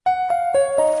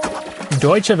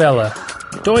Deutsche Welle.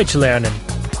 Deutsch lernen.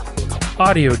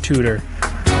 Audio tutor.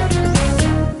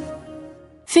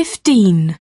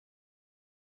 15.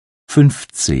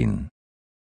 15.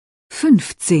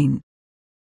 15.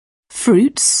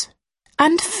 Fruits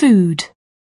and food.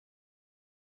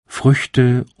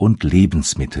 Früchte und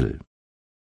Lebensmittel.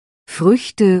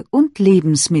 Früchte und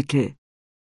Lebensmittel.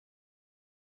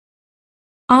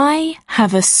 I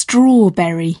have a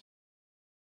strawberry.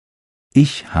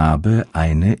 Ich habe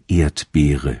eine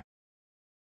Erdbeere.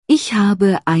 Ich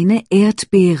habe eine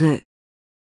Erdbeere.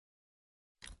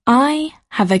 I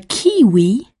have a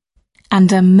kiwi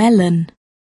and a melon.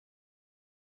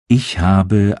 Ich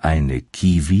habe eine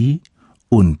Kiwi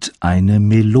und eine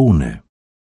Melone.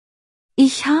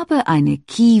 Ich habe eine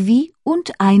Kiwi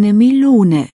und eine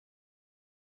Melone.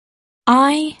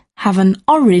 I have an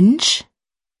orange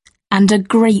and a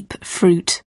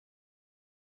grapefruit.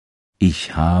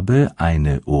 Ich habe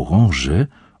eine Orange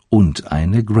und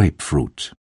eine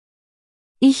Grapefruit.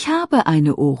 Ich habe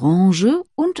eine Orange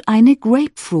und eine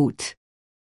Grapefruit.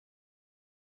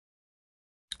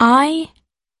 I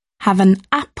have an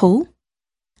apple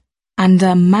and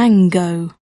a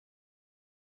mango.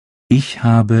 Ich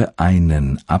habe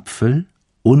einen Apfel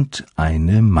und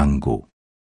eine Mango.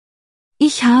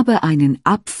 Ich habe einen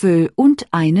Apfel und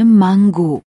eine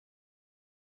Mango.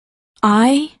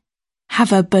 I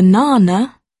have a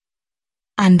banana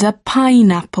and a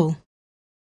pineapple.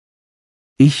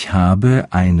 Ich habe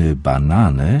eine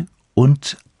Banane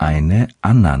und eine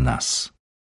Ananas.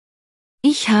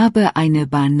 Ich habe eine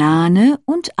Banane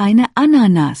und eine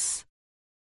Ananas.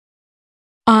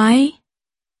 I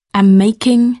am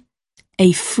making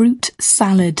a fruit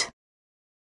salad.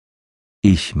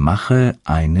 Ich mache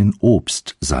einen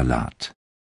Obstsalat.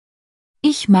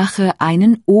 Ich mache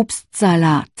einen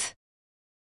Obstsalat.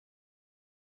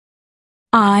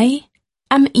 I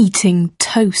am eating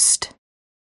toast.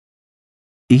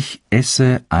 Ich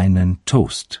esse einen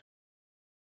Toast.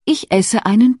 Ich esse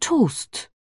einen Toast.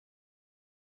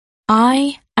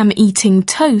 I am eating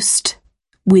toast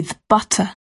with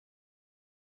butter.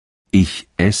 Ich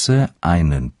esse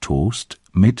einen Toast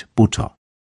mit Butter.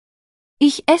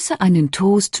 Ich esse einen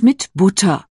Toast mit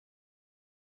Butter.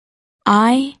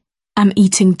 I am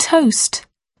eating toast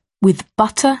with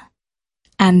butter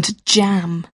and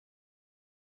jam.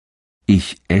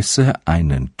 Ich esse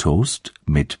einen Toast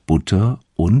mit Butter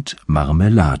und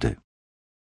Marmelade.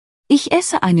 Ich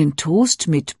esse einen Toast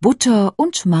mit Butter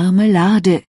und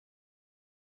Marmelade.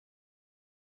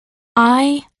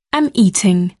 I am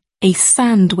eating a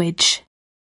sandwich.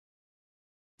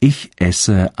 Ich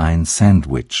esse ein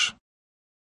Sandwich.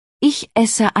 Ich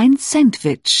esse ein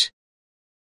Sandwich.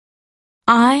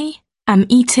 I am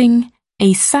eating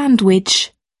a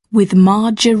sandwich with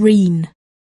margarine.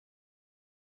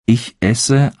 Ich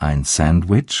esse ein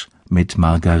Sandwich mit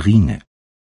Margarine.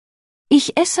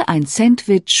 Ich esse ein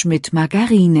Sandwich mit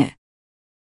Margarine.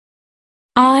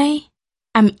 I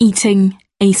am eating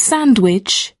a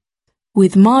sandwich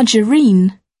with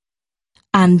margarine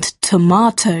and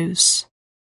tomatoes.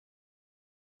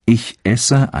 Ich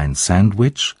esse ein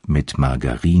Sandwich mit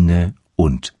Margarine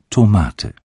und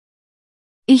Tomate.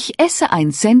 Ich esse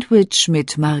ein Sandwich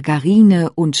mit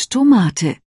Margarine und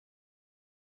Tomate.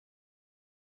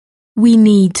 We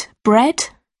need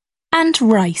bread and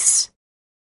rice.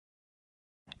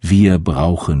 Wir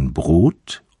brauchen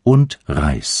Brot und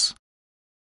Reis.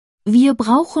 Wir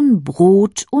brauchen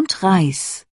Brot und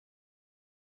Reis.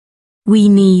 We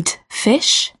need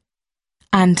fish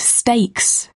and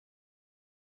steaks.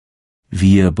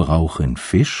 Wir brauchen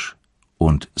Fisch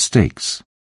und Steaks.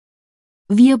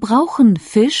 Wir brauchen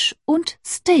Fisch und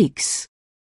Steaks.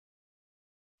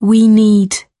 We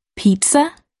need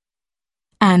pizza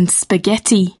and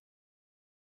spaghetti.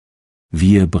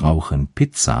 Wir brauchen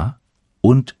Pizza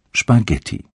und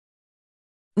Spaghetti.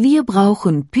 Wir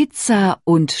brauchen Pizza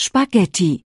und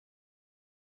Spaghetti.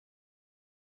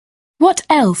 What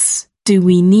else do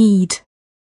we need?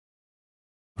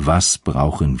 Was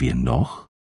brauchen wir noch?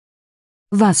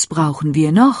 Was brauchen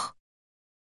wir noch?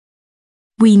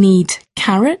 We need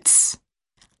carrots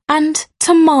and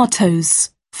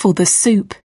tomatoes for the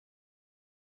soup.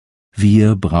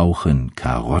 Wir brauchen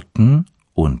Karotten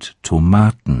und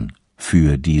Tomaten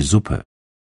für die Suppe.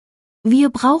 Wir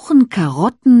brauchen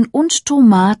Karotten und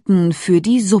Tomaten für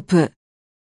die Suppe.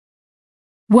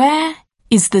 Where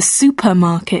is the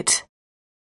supermarket?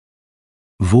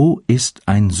 Wo ist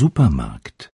ein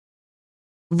Supermarkt?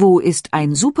 Wo ist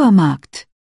ein Supermarkt?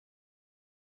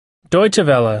 Deutsche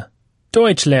Welle.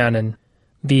 Deutsch lernen.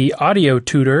 The audio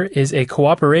tutor is a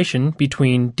cooperation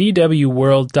between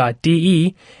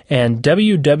dwworld.de and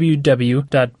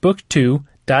www.book2.de.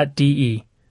 www.ftf.de